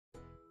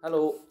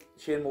Hello,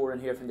 Shane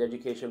Moran here from the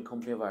Educational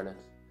Company of Ireland.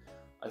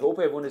 I hope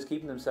everyone is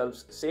keeping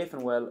themselves safe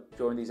and well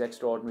during these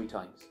extraordinary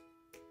times.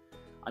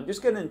 I'm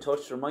just getting in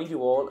touch to remind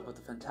you all about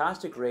the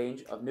fantastic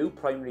range of new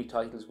primary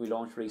titles we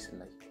launched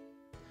recently.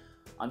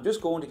 I'm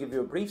just going to give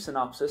you a brief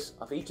synopsis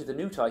of each of the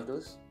new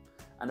titles,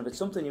 and if it's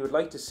something you would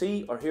like to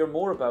see or hear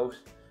more about,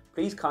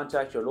 please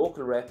contact your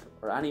local rep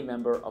or any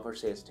member of our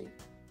sales team.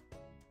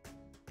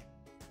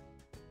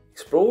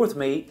 Explore With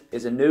Me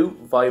is a new,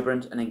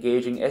 vibrant and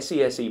engaging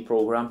SESE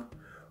programme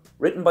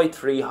written by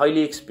 3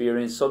 highly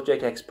experienced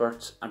subject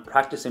experts and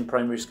practising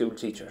primary school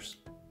teachers.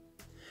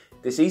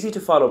 This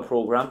easy-to-follow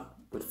programme,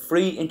 with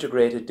free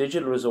integrated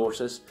digital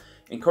resources,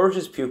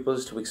 encourages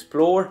pupils to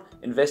explore,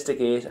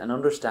 investigate and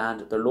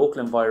understand their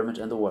local environment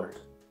and the world.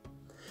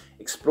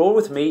 Explore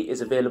With Me is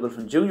available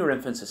from junior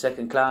infants to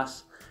 2nd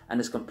class and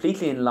is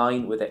completely in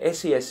line with the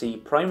SESE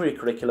primary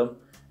curriculum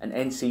and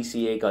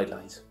NCCA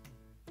guidelines.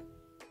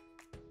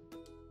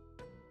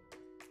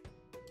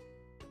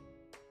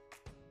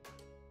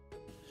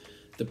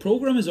 The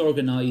programme is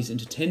organised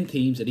into 10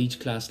 themes at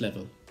each class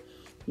level.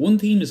 1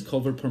 theme is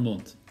covered per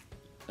month.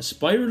 A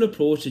spiral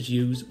approach is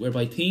used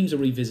whereby themes are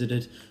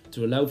revisited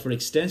to allow for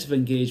extensive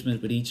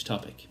engagement with each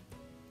topic.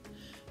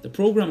 The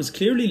programme is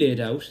clearly laid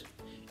out.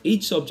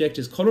 Each subject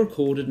is colour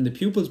coded in the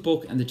pupils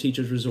book and the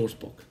teacher's resource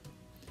book.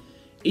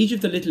 Each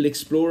of the little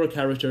explorer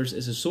characters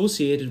is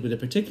associated with a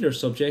particular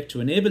subject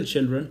to enable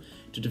children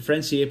to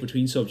differentiate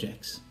between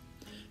subjects.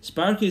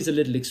 Sparky is a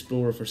little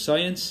explorer for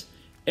science,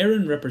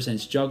 Erin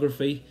represents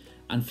geography,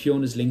 and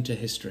Fiona is linked to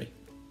history.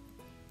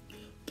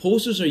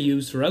 Posters are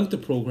used throughout the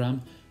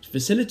programme to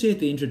facilitate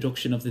the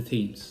introduction of the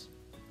themes.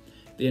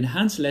 They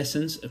enhance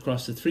lessons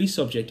across the 3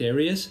 subject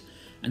areas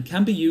and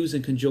can be used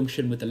in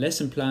conjunction with the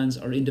lesson plans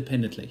or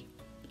independently.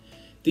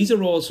 These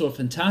are also a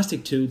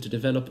fantastic tool to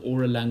develop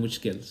oral language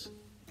skills.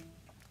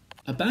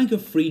 A bank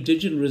of free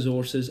digital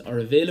resources are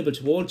available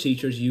to all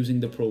teachers using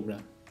the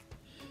programme.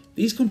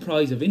 These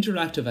comprise of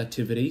interactive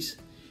activities,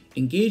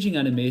 engaging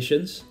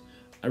animations,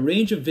 a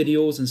range of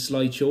videos and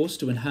slideshows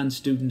to enhance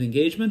student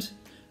engagement,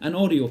 and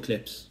audio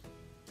clips.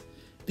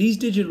 These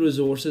digital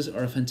resources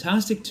are a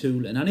fantastic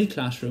tool in any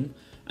classroom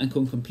and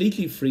come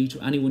completely free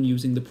to anyone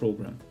using the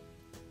programme.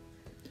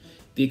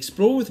 The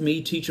Explore With Me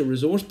Teacher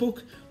Resource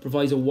Book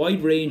provides a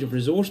wide range of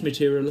resource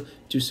material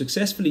to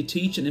successfully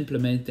teach and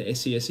implement the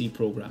SESE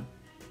programme.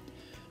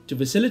 To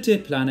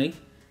facilitate planning,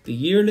 the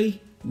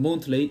yearly,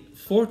 monthly,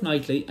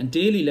 fortnightly and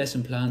daily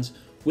lesson plans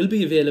will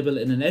be available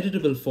in an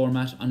editable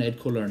format on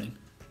EdcoLearning.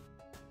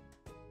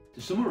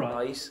 To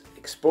summarise,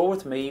 Explore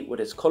With Me, with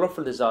its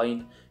colourful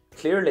design,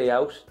 clear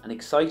layout and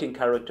exciting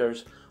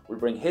characters, will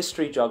bring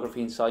history,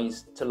 geography and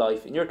science to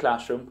life in your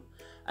classroom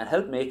and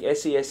help make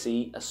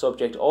SESE a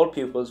subject all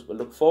pupils will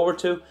look forward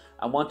to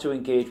and want to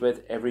engage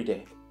with every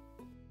day.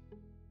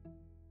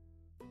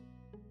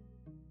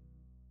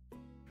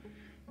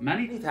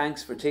 Many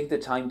thanks for taking the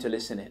time to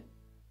listen in.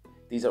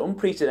 These are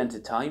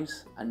unprecedented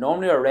times and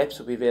normally our reps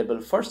will be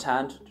available first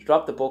hand to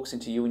drop the books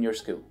into you and your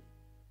school.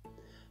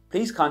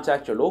 Please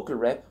contact your local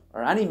rep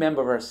or any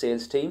member of our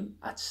sales team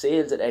at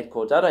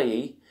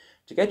sales@edco.ie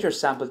to get your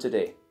sample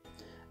today,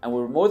 and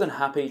we're more than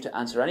happy to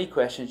answer any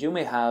questions you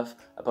may have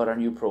about our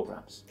new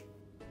programs.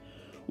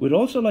 We'd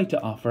also like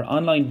to offer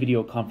online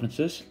video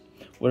conferences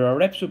where our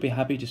reps would be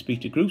happy to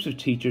speak to groups of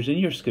teachers in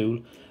your school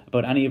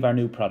about any of our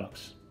new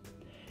products.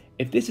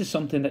 If this is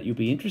something that you'd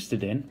be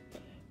interested in,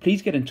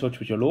 please get in touch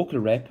with your local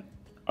rep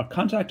or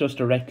contact us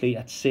directly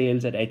at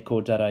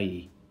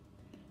sales@edco.ie.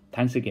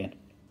 Thanks again.